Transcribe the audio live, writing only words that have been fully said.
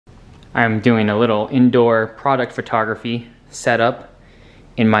I'm doing a little indoor product photography setup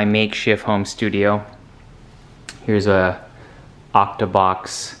in my makeshift home studio. Here's a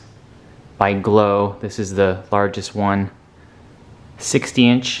Octabox by Glow. This is the largest one.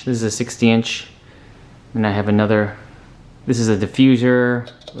 60-inch. This is a 60-inch. And I have another. This is a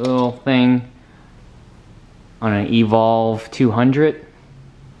diffuser little thing on an Evolve 200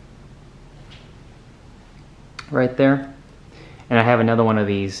 right there. And I have another one of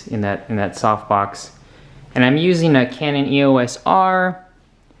these in that softbox. And I'm using a Canon EOS R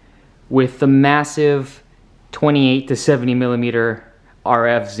with the massive 28 to 70 millimeter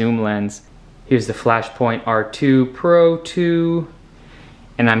RF zoom lens. Here's the Flashpoint R2 Pro 2.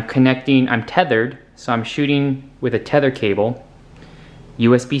 And I'm tethered, so I'm shooting with a tether cable,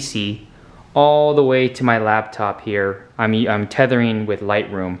 USB-C, all the way to my laptop here. I'm tethering with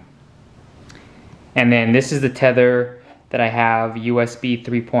Lightroom. And then this is the tether that I have, USB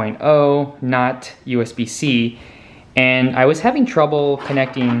 3.0, not USB-C. And I was having trouble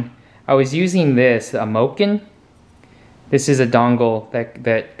connecting. I was using this, a Moken. This is a dongle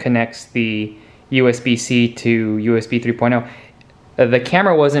that connects the USB-C to USB 3.0. The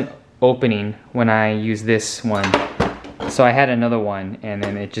camera wasn't opening when I used this one. So I had another one, and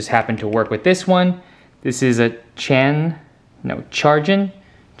then it just happened to work with this one. This is a Chargin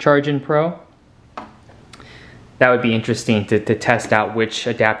Pro. That would be interesting to test out which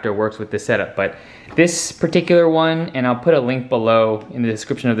adapter works with this setup. But this particular one, and I'll put a link below in the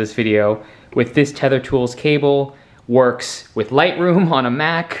description of this video, with this Tether Tools cable, works with Lightroom on a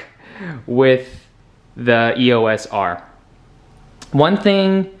Mac with the EOS R. One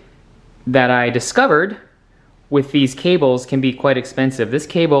thing that I discovered with these cables can be quite expensive. This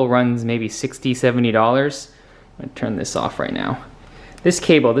cable runs maybe $60, $70. I'm gonna turn this off right now. This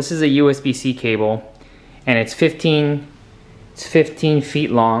cable, this is a USB-C cable, and it's 15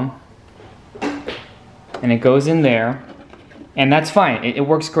 feet long, and it goes in there, and that's fine. It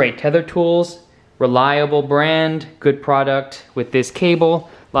works great. Tether Tools, reliable brand, good product with this cable.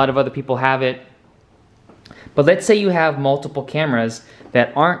 A lot of other people have it. But let's say you have multiple cameras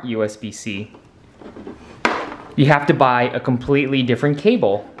that aren't USB-C. You have to buy a completely different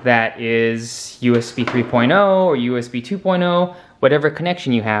cable that is USB 3.0 or USB 2.0, whatever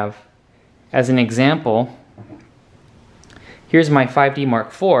connection you have. As an example, here's my 5D Mark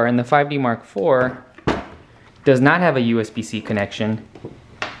IV, and the 5D Mark IV does not have a USB-C connection.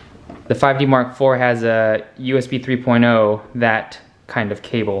 The 5D Mark IV has a USB 3.0, that kind of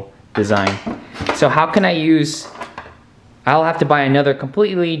cable design. So how can I use, I'll have to buy another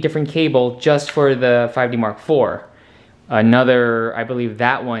completely different cable just for the 5D Mark IV. Another, I believe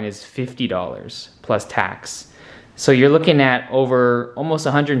that one is $50 plus tax. So you're looking at over almost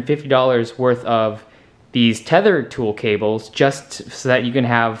 $150 worth of these Tether Tool cables just so that you can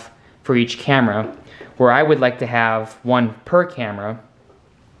have for each camera, where I would like to have one per camera.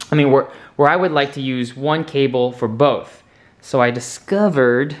 I mean, where I would like to use one cable for both. So I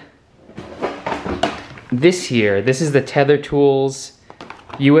discovered this here. This is the Tether Tools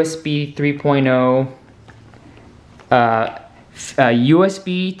USB 3.0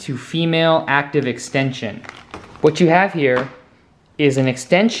 USB to female active extension. What you have here is an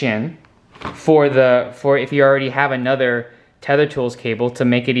extension for if you already have another Tether Tools cable to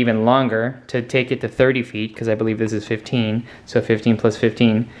make it even longer, to take it to 30 feet, because I believe this is 15, so 15 plus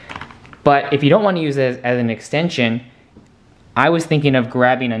 15. But if you don't want to use it as an extension, I was thinking of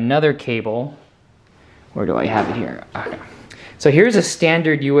grabbing another cable. Where do I have it here? Okay. So here's a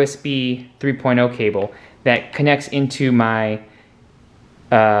standard USB 3.0 cable that connects into my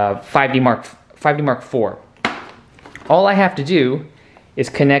 5D Mark IV. All I have to do is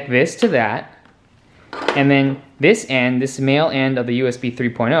connect this to that, and then this end, this male end of the USB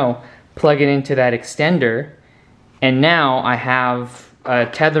 3.0, plug it into that extender, and now I have a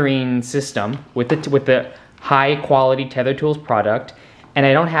tethering system with the high quality Tether Tools product, and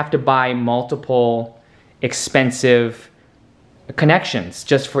I don't have to buy multiple expensive connections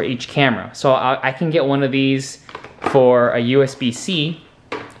just for each camera. So I can get one of these for a USB-C,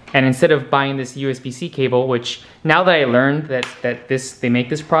 and instead of buying this USB-C cable, which now that I learned that they make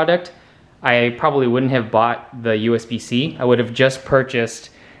this product, I probably wouldn't have bought the USB-C. I would have just purchased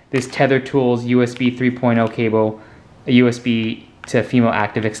this Tether Tools USB 3.0 cable, a USB to female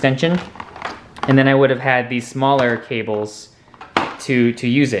active extension, and then I would have had these smaller cables to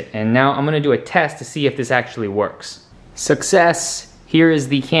use it. And now I'm gonna do a test to see if this actually works. Success! Here is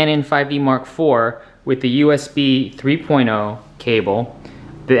the Canon 5D Mark IV with the USB 3.0 cable.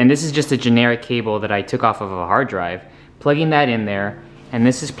 And this is just a generic cable that I took off of a hard drive. Plugging that in there, and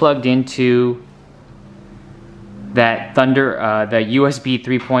this is plugged into that the USB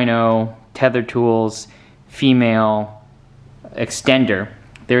 3.0 Tether Tools female extender.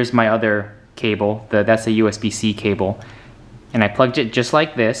 There's my other cable, that's a USB-C cable. And I plugged it just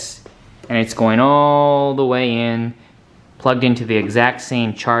like this, and it's going all the way in, plugged into the exact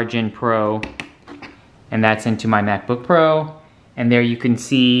same Charge-In Pro, and that's into my MacBook Pro. And there you can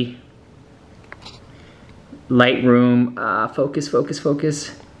see Lightroom,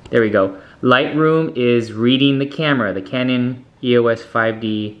 focus. There we go. Lightroom is reading the camera, the Canon EOS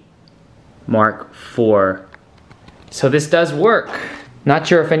 5D Mark IV. So this does work. Not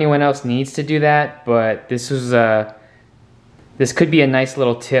sure if anyone else needs to do that, but this could be a nice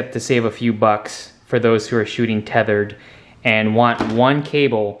little tip to save a few bucks for those who are shooting tethered and want one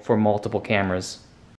cable for multiple cameras.